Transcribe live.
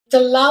The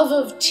love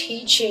of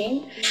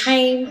teaching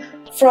came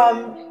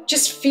from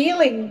just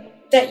feeling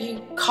that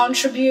you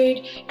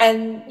contribute,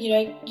 and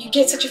you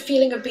get such a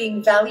feeling of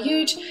being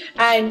valued,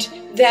 and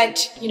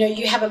that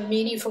you have a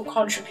meaningful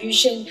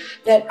contribution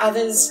that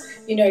others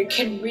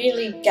can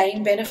really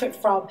gain benefit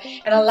from.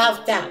 And I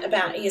love that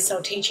about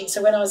ESL teaching.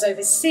 So when I was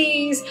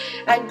overseas,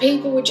 and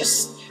people were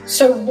just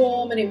so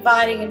warm and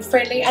inviting and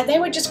friendly, and they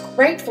were just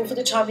grateful for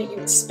the time that you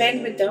would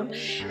spend with them,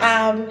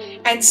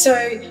 and so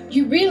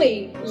you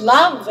really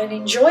love and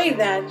enjoy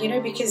that,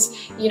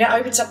 because it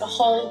opens up a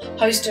whole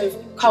host of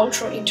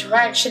cultural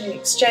interaction and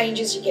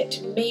exchanges. You get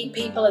to meet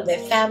people and their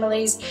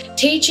families.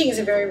 Teaching is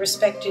a very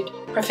respected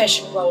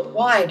profession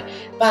worldwide,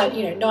 but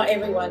not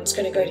everyone's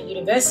going to go to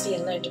university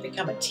and learn to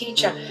become a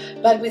teacher.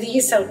 But with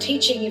ESL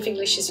teaching, if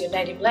English is your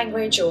native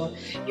language or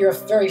you're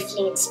a very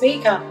fluent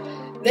speaker,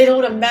 then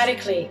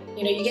automatically,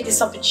 you get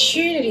this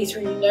opportunity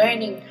through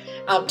learning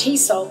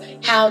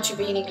TESOL how to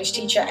be an English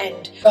teacher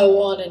and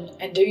go on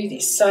and do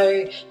this.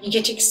 So you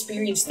get to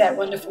experience that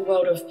wonderful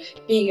world of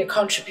being a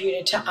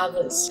contributor to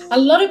others. A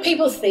lot of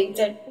people think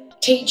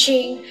that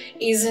teaching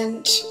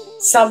isn't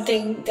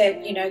something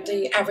that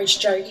the average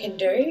Joe can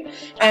do,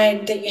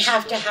 and that you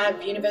have to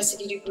have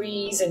university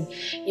degrees, and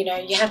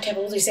you have to have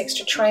all this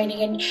extra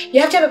training, and you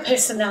have to have a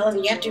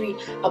personality, you have to be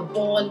a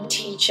born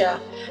teacher.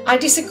 I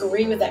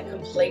disagree with that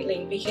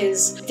completely,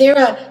 because there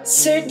are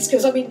certain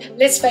skills. I mean,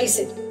 let's face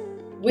it,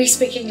 we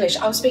speak English.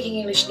 I'm speaking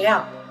English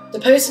now.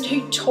 The person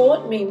who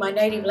taught me my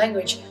native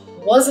language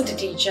wasn't a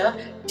teacher,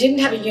 didn't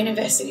have a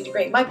university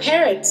degree. My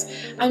parents,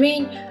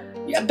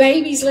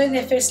 babies learn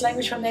their first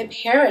language from their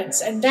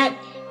parents, and that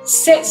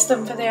sets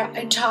them for their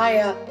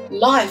entire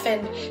life.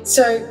 And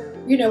so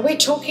we're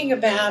talking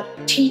about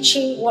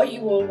teaching what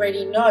you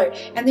already know,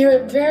 and there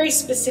are very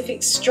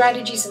specific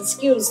strategies and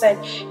skills that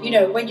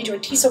when you do a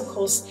TESOL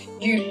course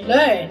you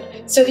learn,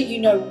 so that you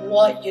know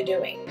what you're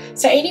doing.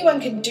 So anyone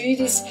can do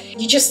this.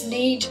 You just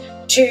need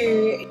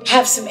to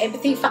have some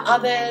empathy for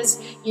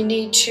others. You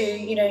need to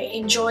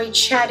enjoy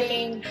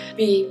chatting,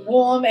 be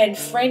warm and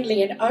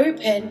friendly and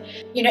open.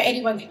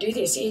 Anyone can do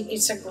this.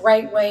 It's a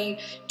great way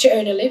to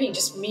earn a living,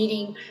 just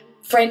meeting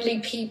friendly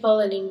people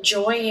and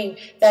enjoying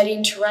that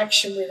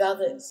interaction with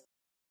others.